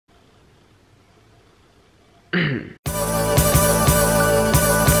Hey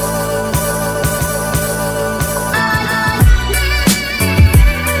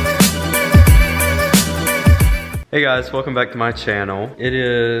guys, welcome back to my channel. It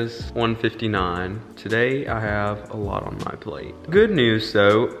is 1:59. Today I have a lot on my plate. Good news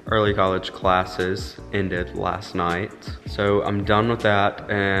though, early college classes ended last night. So I'm done with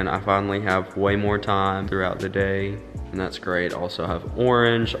that and I finally have way more time throughout the day. And that's great. Also have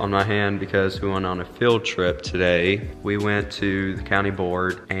orange on my hand because we went on a field trip today. We went to the county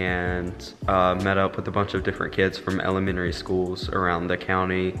board and met up with a bunch of different kids from elementary schools around the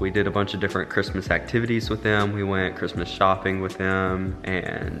county. We did a bunch of different Christmas activities with them. We went Christmas shopping with them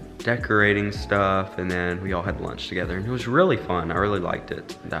and decorating stuff, and then we all had lunch together and it was really fun. I really liked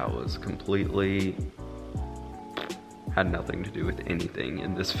it. That was completely had nothing to do with anything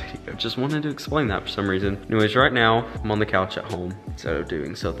in this video. Just wanted to explain that for some reason. Anyways, right now, I'm on the couch at home instead of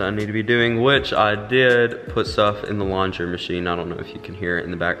doing something I need to be doing, which I did put stuff in the laundry machine. I don't know if you can hear it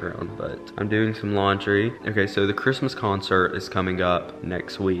in the background, but I'm doing some laundry. Okay, so the Christmas concert is coming up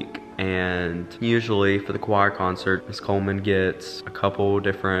next week. And usually for the choir concert, Miss Coleman gets a couple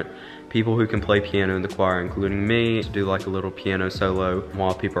different people who can play piano in the choir, including me, to do like a little piano solo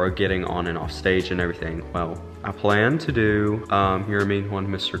while people are getting on and off stage and everything. Well, I plan to do You're a Mean One,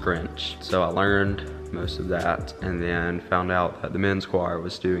 Mr. Grinch. So I learned most of that and then found out that the men's choir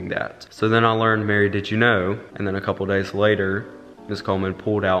was doing that. So then I learned Mary Did You Know, and then a couple days later, Miss Coleman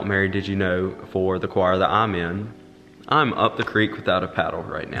pulled out Mary Did You Know for the choir that I'm in. I'm up the creek without a paddle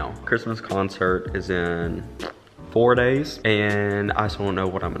right now. Christmas concert is in 4 days and I still don't know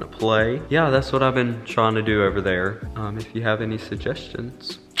what I'm gonna play. Yeah, that's what I've been trying to do over there. If you have any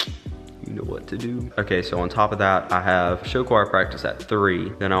suggestions, you know what to do. Okay, so on top of that, I have show choir practice at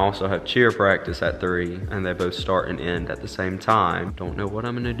 3. Then I also have cheer practice at 3, and they both start and end at the same time. Don't know what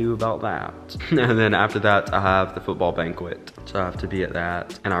I'm gonna do about that. And then after that, I have the football banquet. So I have to be at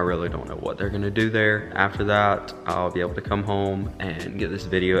that, and I really don't know what they're gonna do there. After that, I'll be able to come home and get this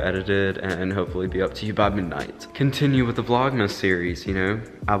video edited and hopefully be up to you by midnight. Continue with the Vlogmas series, you know?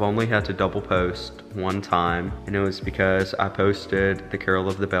 I've only had to double post one time, and it was because I posted the Carol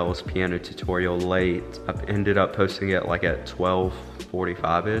of the Bells piano tutorial late. I ended up posting it like at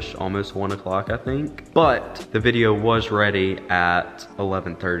 12:45ish, almost 1 o'clock I think. But the video was ready at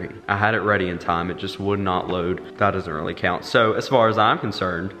 11:30. I had it ready in time, it just would not load. That doesn't really count. So as far as I'm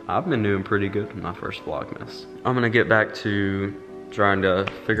concerned, I've been doing pretty good with my first Vlogmas. I'm gonna get back to trying to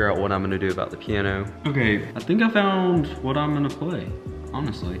figure out what I'm gonna do about the piano. Okay, I think I found what I'm gonna play,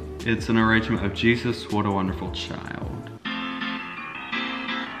 honestly. It's an arrangement of Jesus, What a Wonderful Child.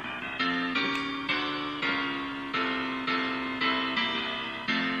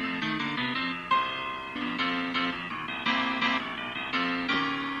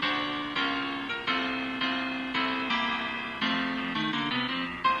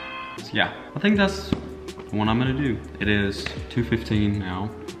 Yeah, I think that's what I'm gonna do. It is 2:15 now.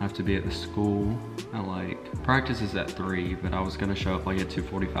 I have to be at the school at practice is at 3, but I was gonna show up like at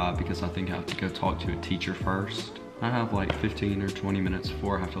 2:45 because I think I have to go talk to a teacher first. I have like 15 or 20 minutes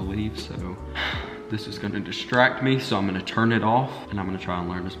before I have to leave, so this is gonna distract me, so I'm gonna turn it off and I'm gonna try and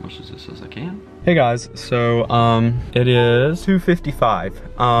learn as much of this as I can. Hey guys, so it is 2:55.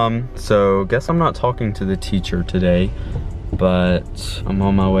 So guess I'm not talking to the teacher today, but I'm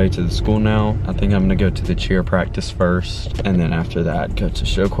on my way to the school now. I think I'm gonna go to the cheer practice first, and then after that, go to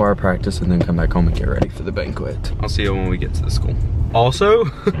show choir practice, and then come back home and get ready for the banquet. I'll see you when we get to the school. Also,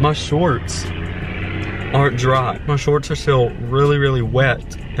 my shorts aren't dry. My shorts are still really, really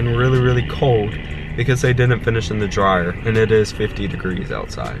wet and really, really cold because they didn't finish in the dryer, and it is 50 degrees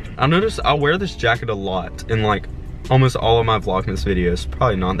outside. I noticed I wear this jacket a lot in like almost all of my Vlogmas videos.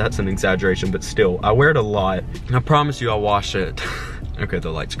 Probably not, that's an exaggeration, but still, I wear it a lot. And I promise you I'll wash it. Okay, the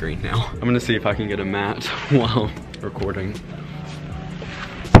light's green now. I'm gonna see if I can get a mat while recording.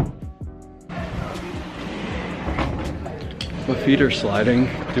 My feet are sliding.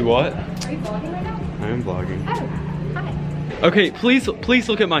 Do what? Are you vlogging right now? I am vlogging. Oh, hi. Okay, please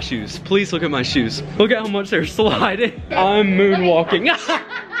look at my shoes. Please look at my shoes. Look at how much they're sliding. I'm moonwalking.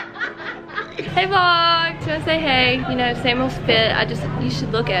 Hey vlog, just wanna say hey. You know, Samuel's fit. You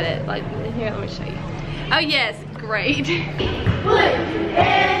should look at it. Like, here, let me show you. Oh yes, great. Blue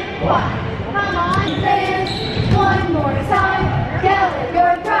and white. Come on, dance one more time. Tell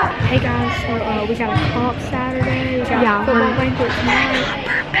your pride. Hey guys, so we got a comp Saturday. We got a football banquet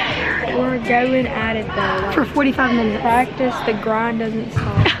tonight. We're going at it though. Like, for 45 minutes. Practice, the grind doesn't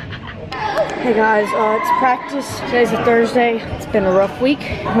stop. Hey guys, it's practice. Today's a Thursday. It's been a rough week.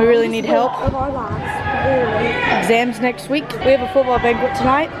 We really need help. Of our lives. exams next week. We have a football banquet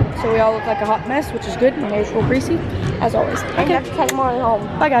tonight, so we all look like a hot mess, which is good. My hair's real greasy, as always. I have to take mine home.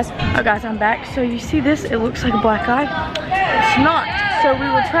 Bye guys. Oh guys, I'm back. So you see this? It looks like a black eye. It's not. So we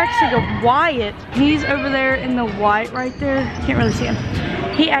were texting Wyatt. He's over there in the white right there. Can't really see him.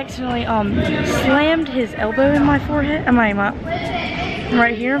 He accidentally slammed his elbow in my forehead.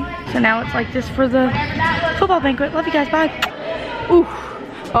 Right here. So now it's like this for the football banquet. Love you guys. Bye. Ooh.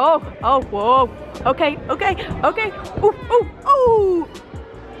 Oh, whoa. Okay. Ooh.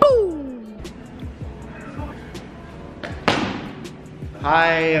 Boom.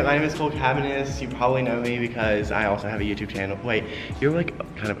 Hi, my name is Cole Cabanis. You probably know me because I also have a YouTube channel. Wait, you're like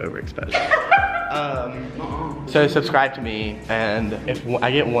kind of overexposed. So subscribe to me, and if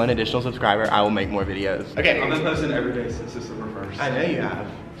I get 1 additional subscriber, I will make more videos. Okay. I've been posting every day since December 1st. I know you have.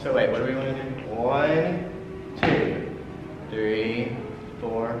 So wait, what do we want to do? 1, 2, 3,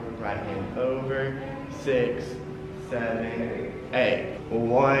 4, right hand over, 6, 7, 8.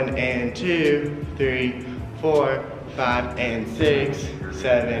 1 and 2, 3, 4, 5 and 6,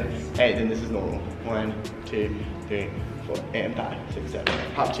 7, 8. Then this is normal. 1, 2, 3, 4, and 5, 6, 7.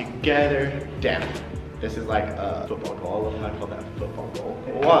 Hop together, down. This is like a football goal. I love when I call that football goal.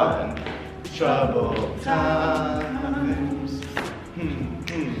 1, trouble times.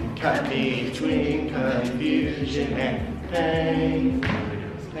 Cut between confusion and pain.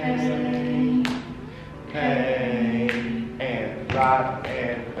 Pain. And rock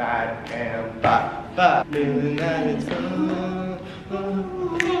and back and bop. Living that it's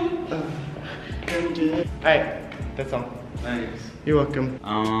Hey, that's all. Thanks. You're welcome.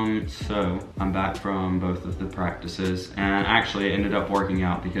 So I'm back from both of the practices, and actually ended up working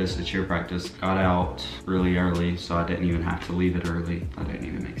out because the cheer practice got out really early, so I didn't even have to leave it early. That didn't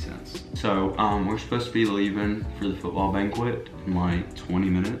even make sense. So we're supposed to be leaving for the football banquet in like 20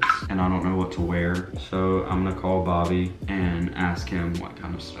 minutes, and I don't know what to wear. So I'm gonna call Bobby and ask him what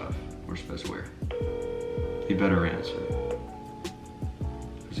kind of stuff we're supposed to wear. He better answer,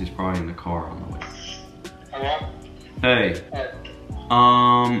 because he's probably in the car on the way. Hello? Hey.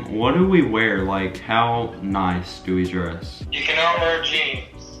 What do we wear? Like, how nice do we dress? You cannot wear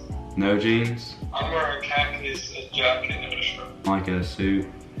jeans. No jeans? I'm wearing khakis, a jacket, and a shirt. Like a suit,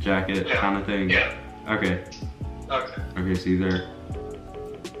 jacket kind of thing? Yeah. Okay. Okay. Okay, see there.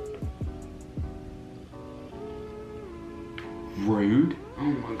 Rude? Oh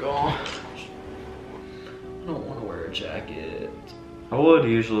my gosh. I don't want to wear a jacket. I would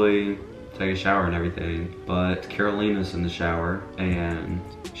usually take a shower and everything, but Carolina's in the shower and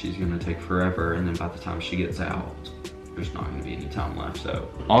she's gonna take forever, and then by the time she gets out, there's not gonna be any time left. So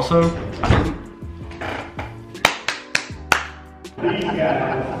also, These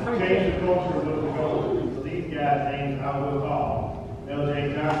guys change the culture of the goals. So these guys names I will call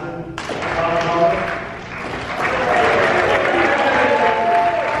LJ Johnson, Alvarez,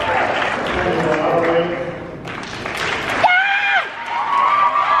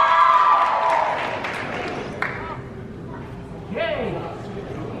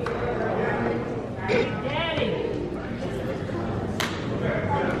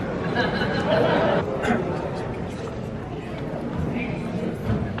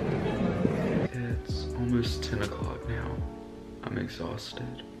 it's almost 10 o'clock now. I'm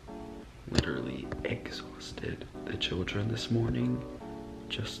exhausted, literally exhausted. The children this morning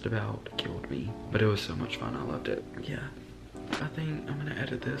just about killed me, but it was so much fun. I loved it. Yeah, I think I'm gonna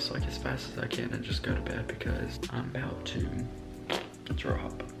edit this like as fast as I can and just go to bed because I'm about to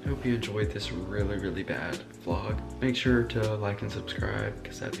drop. I hope you enjoyed this really bad vlog. Make sure to like and subscribe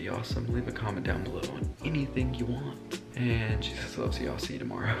because that'd be awesome. Leave a comment down below on anything you want. And Jesus loves you. I'll see you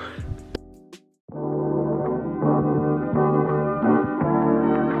tomorrow.